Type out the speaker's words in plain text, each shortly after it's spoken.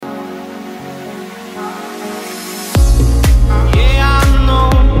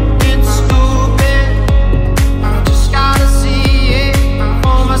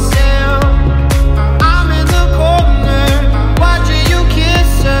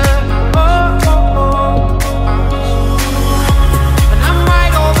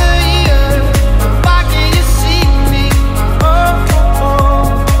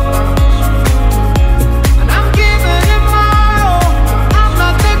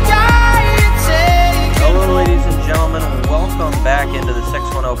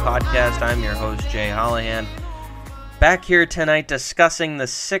I'm your host, Jay Hollihan. Back here tonight discussing the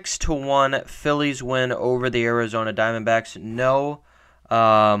 6-1 Phillies win over the Arizona Diamondbacks. No,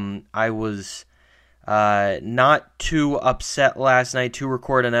 I was not too upset last night to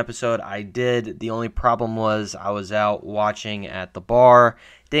record an episode. I did. The only problem was I was out watching at the bar.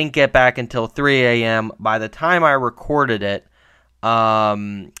 Didn't get back until 3 a.m. By the time I recorded it,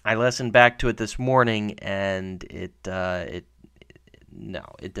 I listened back to it this morning, and it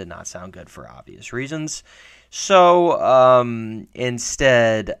did not sound good for obvious reasons. So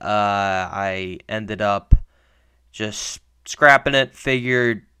instead, I ended up just scrapping it.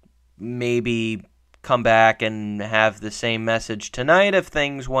 Figured maybe come back and have the same message tonight if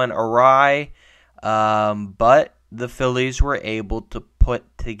things went awry. But the Phillies were able to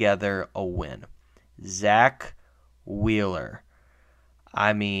put together a win. Zach Wheeler.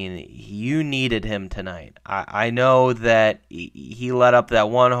 I mean, you needed him tonight. I know that he let up that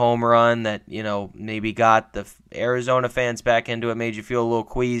one home run that, maybe got the Arizona fans back into it, made you feel a little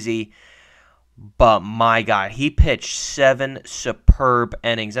queasy. But my God, he pitched 7 superb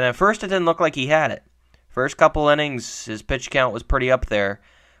innings. And at first it didn't look like he had it. First couple innings, his pitch count was pretty up there.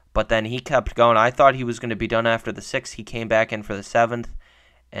 But then he kept going. I thought he was going to be done after the 6th. He came back in for the 7th,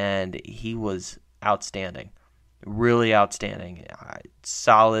 and he was outstanding. Really outstanding.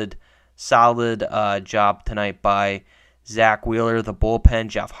 Solid job tonight by Zach Wheeler. The bullpen,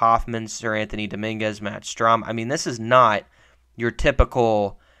 Jeff Hoffman, Sir Anthony Dominguez, Matt Strahm. I mean, this is not your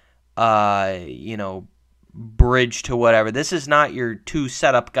typical, bridge to whatever. This is not your 2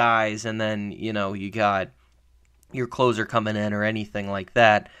 setup guys and then, you got your closer coming in or anything like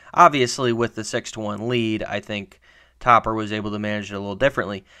that. Obviously, with the 6-1 lead, I think Topper was able to manage it a little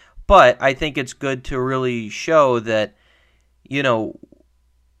differently. But I think it's good to really show that,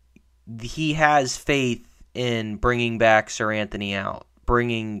 he has faith in bringing back Sir Anthony out,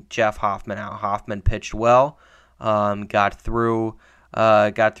 bringing Jeff Hoffman out. Hoffman pitched well, got through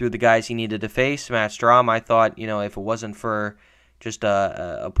the guys he needed to face. Matt Strahm, I thought, if it wasn't for just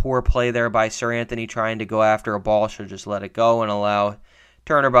a poor play there by Sir Anthony trying to go after a ball, should just let it go and allow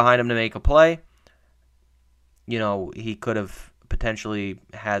Turner behind him to make a play. He could have potentially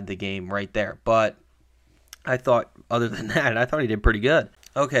had the game right there. But I thought, other than that, I thought he did pretty good.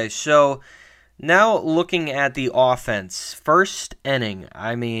 Okay, so now looking at the offense. First inning,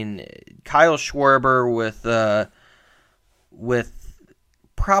 I mean, Kyle Schwarber with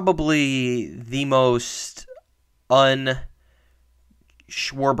probably the most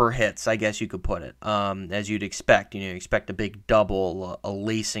Schwarber hits, I guess you could put it, as you'd expect. You expect a big double, a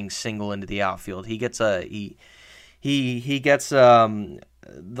lacing single into the outfield. He gets he gets the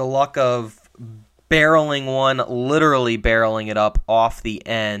luck of barreling one, literally barreling it up off the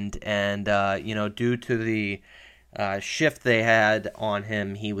end, and due to the shift they had on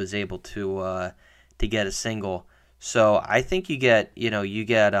him, he was able to get a single. So I think you get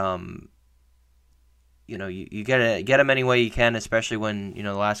get him any way you can, especially when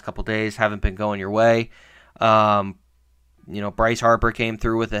the last couple days haven't been going your way. Bryce Harper came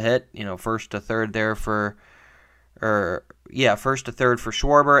through with a hit, first to third there for Schwarber,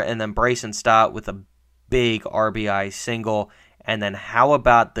 and then Bryson Stott with a big RBI single. And then how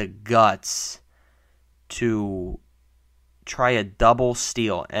about the guts to try a double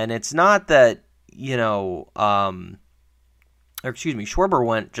steal? And it's not that Schwarber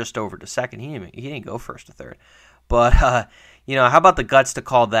went just over to second. He didn't go first to third. But, how about the guts to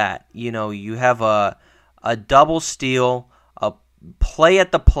call that? You have a double steal, a play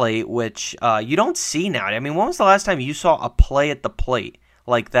at the plate, which you don't see now. I mean, when was the last time you saw a play at the plate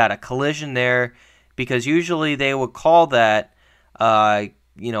like that, a collision there? Because usually they would call that,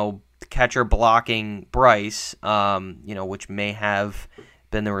 catcher blocking Bryce, which may have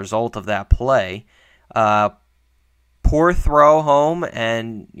been the result of that play. Poor throw home,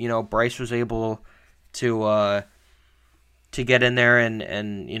 and Bryce was able to get in there and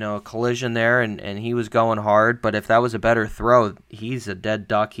a collision there, and he was going hard. But if that was a better throw, he's a dead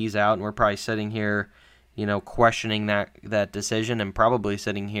duck. He's out, and we're probably sitting here, questioning that decision, and probably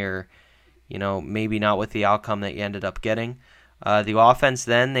sitting here, maybe not with the outcome that you ended up getting. The offense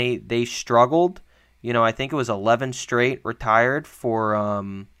then they struggled. I think it was 11 straight retired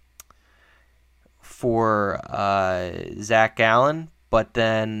for Zach Gallen, but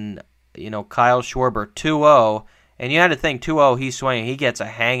then Kyle Schwarber 2-0, and you had to think 2-0, he's swinging, he gets a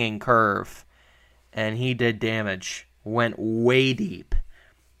hanging curve, and he did damage, went way deep,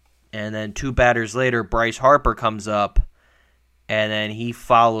 and then 2 batters later, Bryce Harper comes up, and then he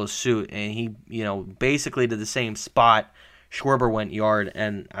follows suit, and he basically to the same spot. Schwarber went yard,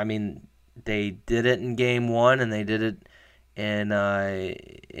 and I mean they did it in game 1, and they did it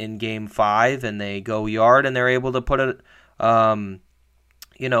in Game 5, and they go yard, and they're able to put it,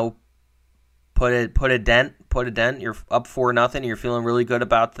 you know, put a dent. You're up 4-0. You're feeling really good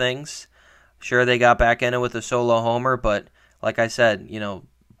about things. Sure, they got back in it with a solo homer, but like I said,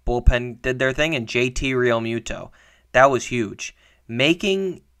 bullpen did their thing, and JT Realmuto, that was huge.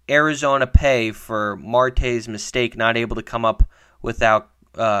 Making Arizona pay for Marte's mistake, not able to come up without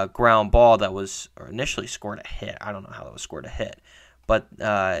ground ball that was initially scored a hit. I don't know how that was scored a hit, but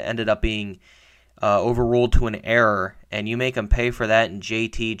ended up being overruled to an error, and you make them pay for that, and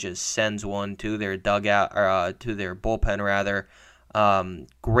JT just sends one to their dugout, or to their bullpen rather.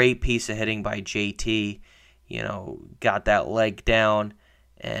 Great piece of hitting by JT. Got that leg down,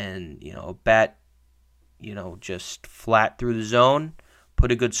 and bat, just flat through the zone,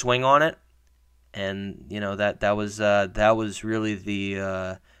 put a good swing on it, and that was really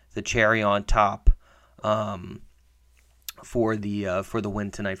the cherry on top for the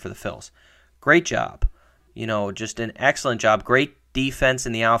win tonight for the Phils. Great job, just an excellent job. Great defense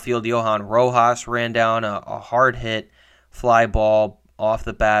in the outfield. Johan Rojas ran down a hard hit fly ball off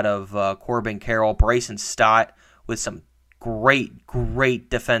the bat of Corbin Carroll. Bryson Stott with some great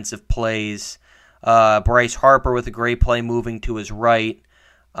defensive plays. Bryce Harper with a great play moving to his right.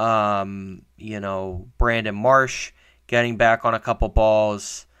 Brandon Marsh getting back on a couple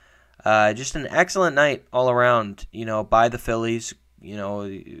balls. Just an excellent night all around, by the Phillies.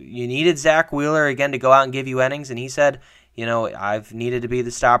 You needed Zach Wheeler again to go out and give you innings, and he said, I've needed to be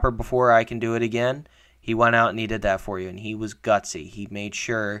the stopper before I can do it again. He went out and he did that for you, and he was gutsy. He made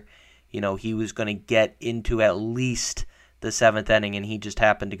sure, he was going to get into at least the 7th inning, and he just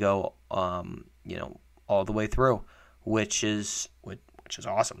happened to go, all the way through, which is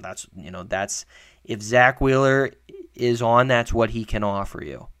awesome. That's if Zach Wheeler is on, that's what he can offer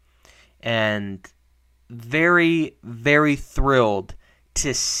you, and very, very thrilled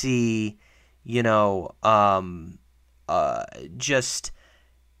to see, just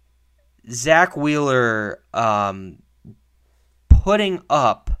Zach Wheeler putting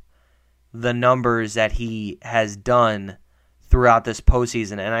up the numbers that he has done throughout this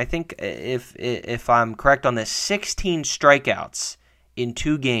postseason. And I think if I'm correct on this, 16 strikeouts in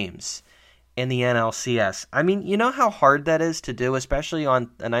 2 games in the NLCS. I mean, you know how hard that is to do, especially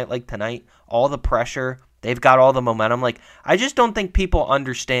on a night like tonight? All the pressure. They've got all the momentum. I just don't think people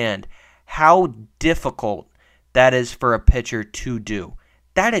understand how difficult that is for a pitcher to do.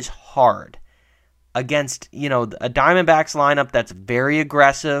 That is hard against, a Diamondbacks lineup that's very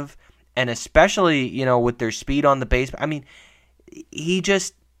aggressive, and especially, with their speed on the base. I mean,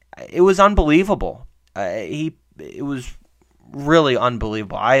 it was unbelievable. It was really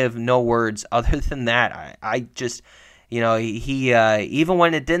unbelievable. I have no words other than that. I just, he even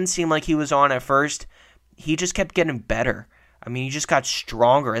when it didn't seem like he was on at first, he just kept getting better. I mean, he just got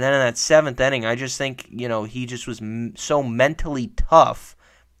stronger. And then in that 7th inning, I just think, he just was so mentally tough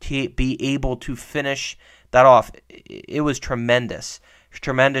to be able to finish that off. It was tremendous.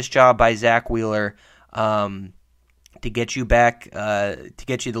 Tremendous job by Zach Wheeler to get you back, to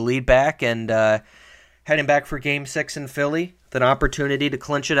get you the lead back, and heading back for Game 6 in Philly with an opportunity to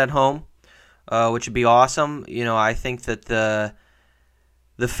clinch it at home, which would be awesome. I think that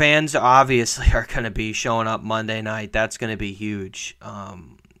the fans obviously are going to be showing up Monday night. That's going to be huge.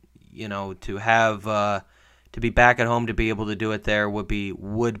 To have to be back at home, to be able to do it there would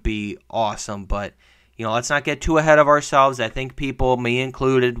be awesome. But let's not get too ahead of ourselves. I think people, me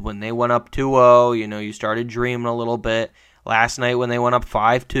included, when they went up 2-0, you started dreaming a little bit. Last night when they went up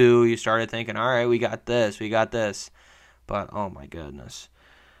 5-2, you started thinking, all right, we got this. But oh my goodness.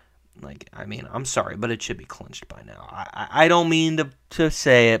 I'm sorry, but it should be clinched by now. I don't mean to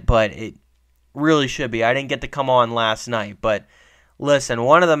say it, but it really should be. I didn't get to come on last night, but listen,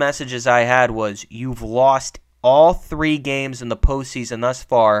 one of the messages I had was, you've lost all 3 games in the postseason thus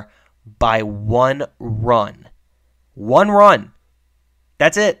far by 1 run. 1 run.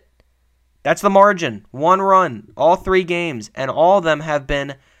 That's it. That's the margin. 1 run. All 3 games, and all of them have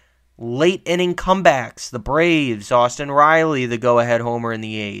been late inning comebacks. The Braves, Austin Riley, the go-ahead homer in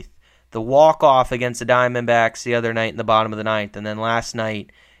the 8th. The walk-off against the Diamondbacks the other night in the bottom of the 9th. And then last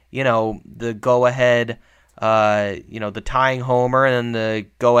night, the go-ahead, the tying homer and then the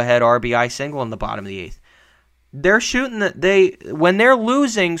go-ahead RBI single in the bottom of the 8th. They're shooting when they're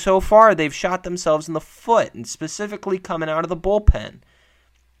losing so far, they've shot themselves in the foot, and specifically coming out of the bullpen.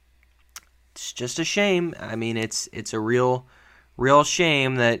 It's just a shame. I mean, it's a real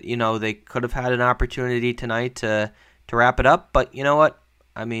shame that, they could have had an opportunity tonight to wrap it up. But you know what?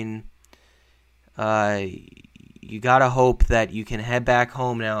 I mean, you got to hope that you can head back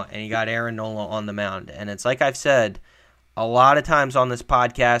home now, and you got Aaron Nola on the mound. And it's like I've said, a lot of times on this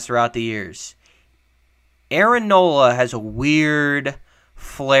podcast throughout the years, Aaron Nola has a weird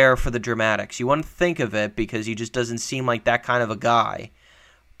flair for the dramatics. You wouldn't think of it because he just doesn't seem like that kind of a guy.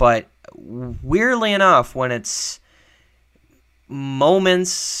 But weirdly enough, when it's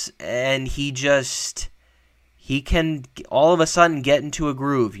moments and he can all of a sudden get into a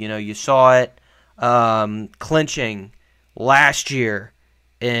groove. You saw it clinching last year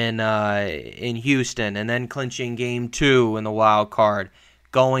in Houston, and then clinching Game 2 in the wild card,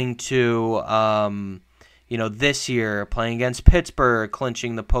 going to this year playing against Pittsburgh,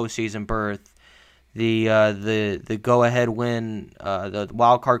 clinching the postseason berth, the go ahead win, the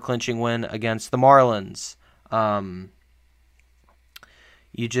wild card clinching win against the Marlins.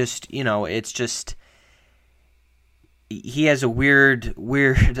 It's just he has a weird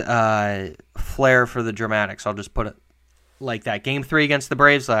flair for the dramatics. I'll just put it like that. Game 3 against the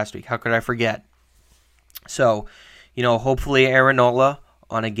Braves last week. How could I forget? So, hopefully Aaron Nola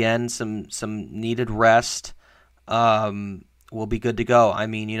on again some needed rest will be good to go. I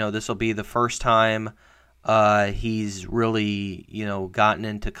mean, this will be the first time he's really, gotten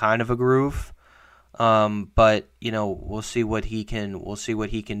into kind of a groove. But we'll see what he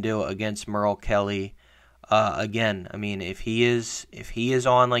can do against Merrill Kelly. Again, I mean, if he is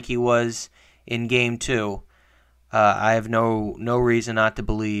on like he was in Game 2, I have no reason not to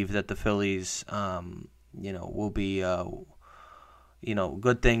believe that the Phillies, will be,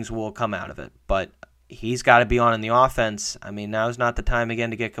 good things will come out of it. But he's got to be on in the offense. I mean, now's not the time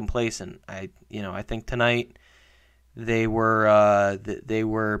again to get complacent. I think tonight they were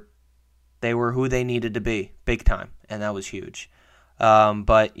who they needed to be, big time, and that was huge.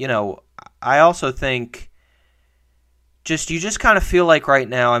 But I also think you just kind of feel like right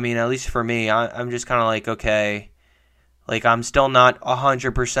now, I mean, at least for me, I'm just kind of like, okay, like I'm still not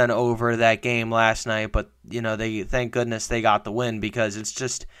 100% over that game last night, but they thank goodness they got the win, because it's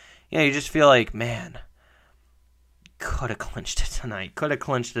just, you just feel like, man, could have clinched it tonight, could have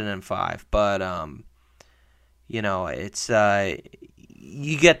clinched it in 5, but it's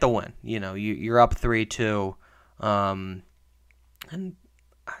you get the win. You're up 3-2, and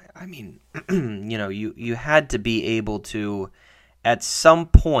I mean, you had to be able to, at some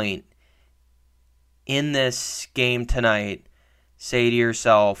point in this game tonight, say to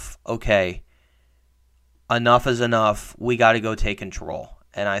yourself, okay, enough is enough. We got to go take control.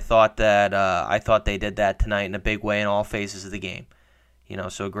 And I thought they did that tonight in a big way in all phases of the game.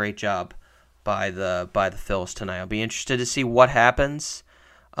 So great job by the Phils tonight. I'll be interested to see what happens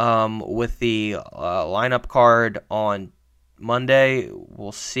with the lineup card on Monday.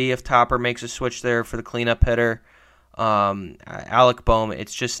 We'll see if Topper makes a switch there for the cleanup hitter. Alec Bohm,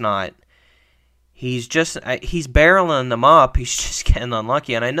 it's just not. He's barreling them up. He's just getting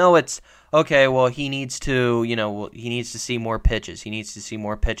unlucky. And I know it's okay. Well, he needs to see more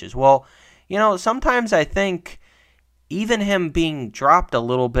pitches. Well, sometimes I think even him being dropped a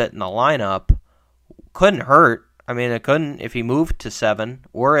little bit in the lineup couldn't hurt. I mean, it couldn't if he moved to 7,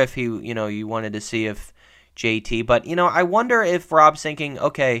 or if he, you wanted to see if JT. But, I wonder if Rob's thinking,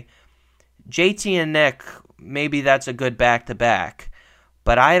 okay, JT and Nick, maybe that's a good back-to-back.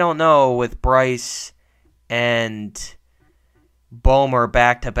 But I don't know with Bryce and Bomer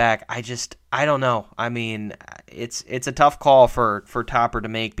back-to-back. I don't know. I mean, it's a tough call for Topper to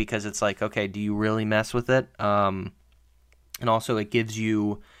make, because it's like, okay, do you really mess with it? And also it gives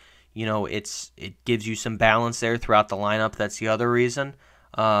you, it gives you some balance there throughout the lineup. That's the other reason.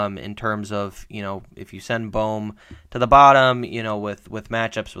 In terms of, if you send Bohm to the bottom, with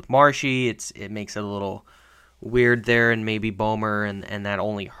matchups with Marshy, it makes it a little weird there, and maybe Bomer, and that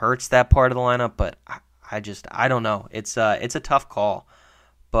only hurts that part of the lineup. But I don't know. It's a tough call,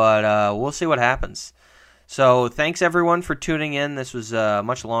 but we'll see what happens. So thanks everyone for tuning in. This was a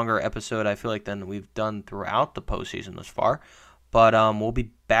much longer episode, I feel like, than we've done throughout the postseason thus far. But we'll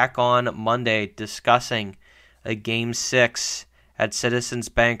be back on Monday discussing a Game 6 at Citizens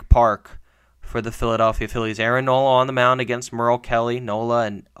Bank Park for the Philadelphia Phillies. Aaron Nola on the mound against Merrill Kelly. Nola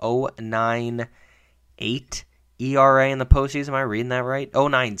an 0.98 ERA in the postseason. Am I reading that right?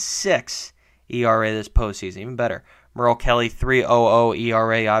 0.96 ERA this postseason. Even better. Merrill Kelly 3.00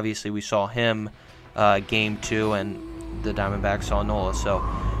 ERA. Obviously, we saw him Game 2, and the Diamondbacks saw Nola. So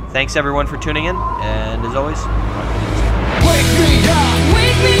thanks everyone for tuning in, and as always,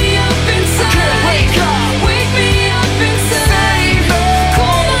 Wake me up inside. I can't wake up.